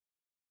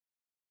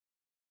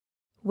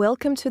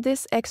Welcome to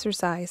this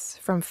exercise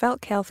from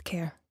Falck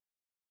Healthcare.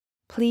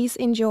 Please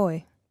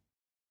enjoy.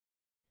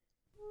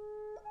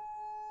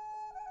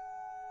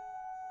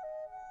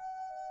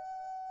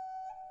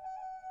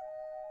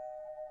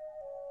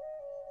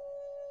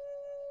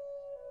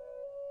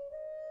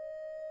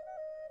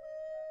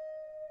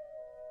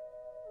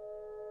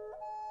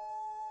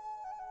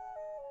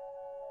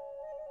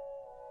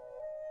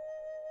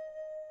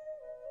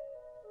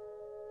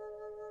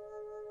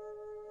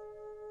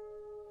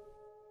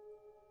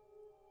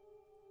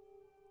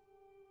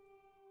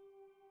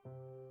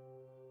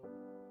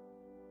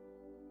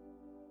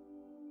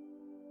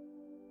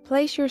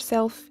 Place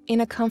yourself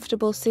in a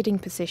comfortable sitting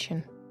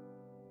position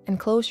and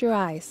close your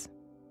eyes.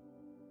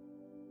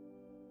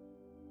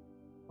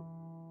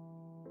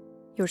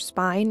 Your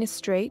spine is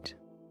straight,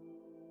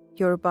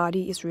 your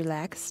body is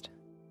relaxed,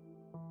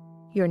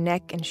 your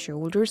neck and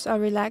shoulders are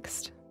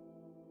relaxed.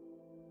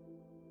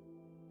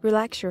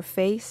 Relax your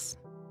face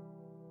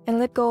and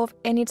let go of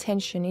any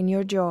tension in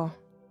your jaw,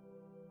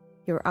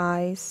 your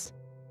eyes,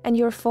 and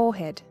your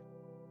forehead.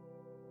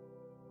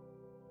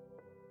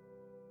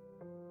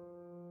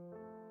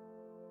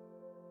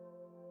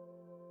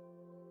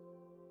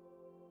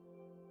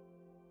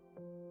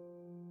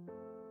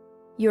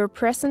 You're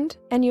present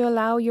and you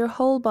allow your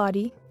whole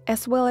body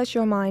as well as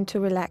your mind to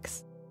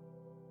relax.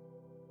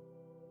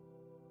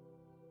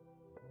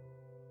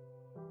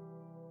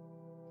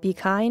 Be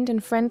kind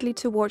and friendly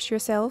towards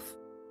yourself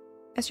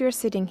as you're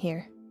sitting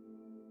here.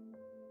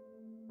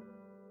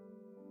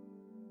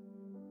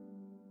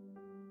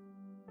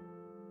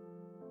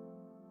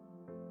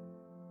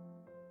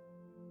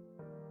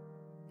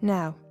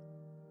 Now,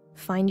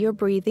 find your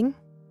breathing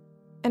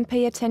and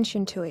pay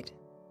attention to it.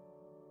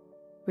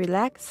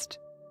 Relaxed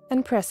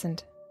and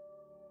present.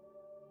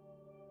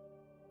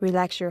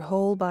 Relax your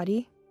whole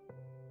body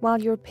while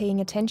you're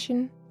paying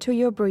attention to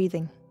your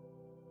breathing.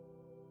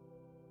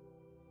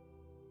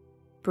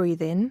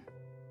 Breathe in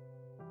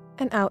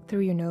and out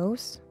through your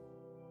nose.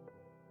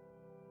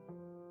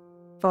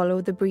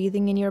 Follow the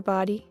breathing in your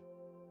body,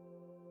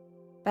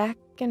 back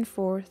and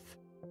forth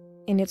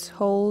in its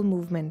whole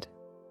movement.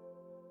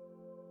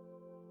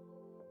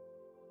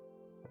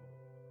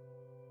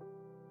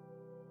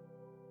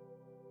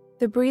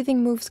 The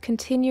breathing moves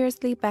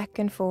continuously back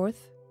and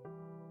forth.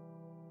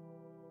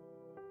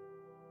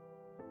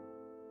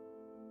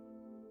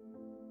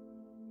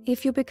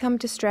 If you become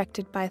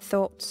distracted by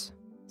thoughts,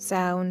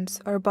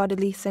 sounds, or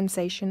bodily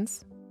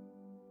sensations,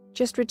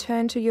 just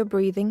return to your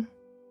breathing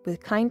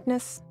with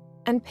kindness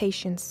and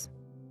patience.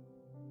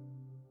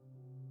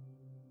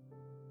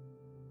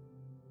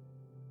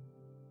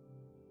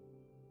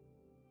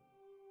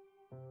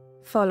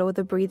 Follow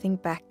the breathing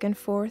back and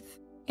forth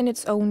in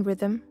its own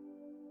rhythm.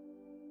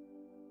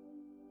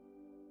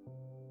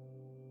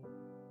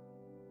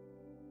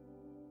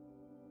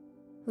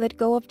 Let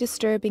go of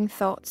disturbing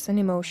thoughts and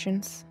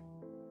emotions.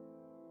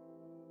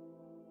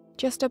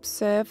 Just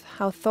observe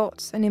how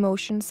thoughts and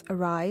emotions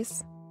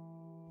arise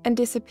and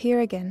disappear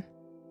again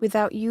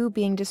without you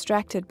being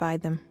distracted by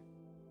them.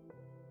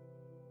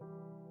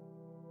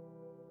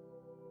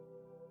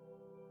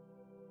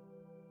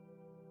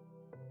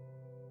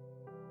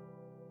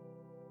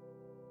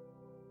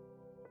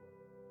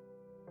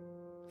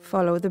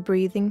 Follow the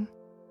breathing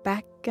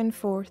back and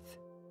forth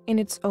in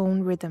its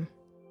own rhythm.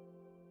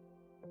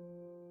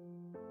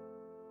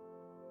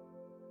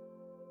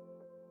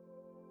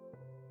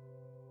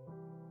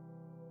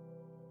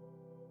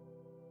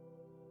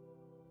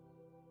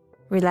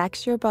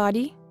 Relax your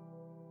body.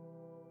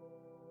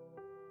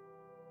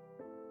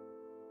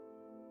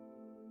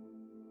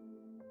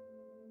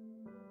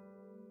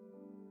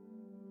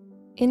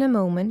 In a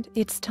moment,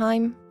 it's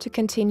time to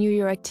continue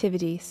your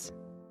activities.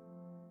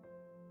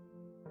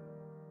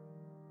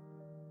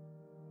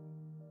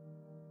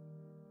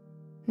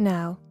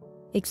 Now,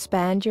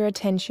 expand your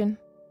attention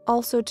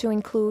also to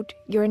include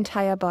your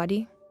entire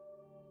body.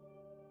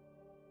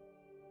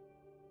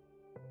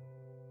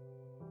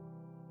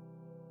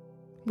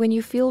 When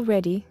you feel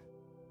ready,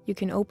 you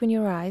can open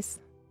your eyes.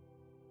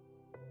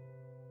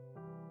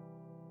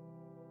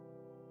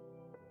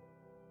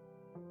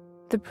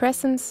 The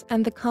presence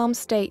and the calm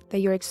state that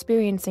you're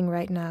experiencing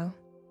right now,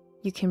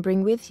 you can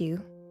bring with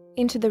you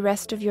into the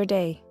rest of your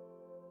day.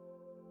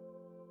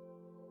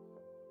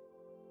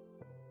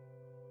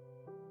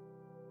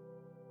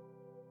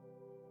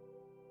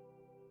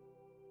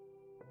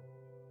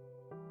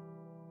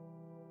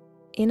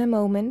 In a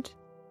moment,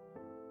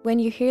 when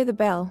you hear the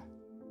bell,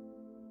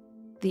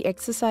 the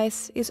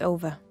exercise is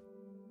over.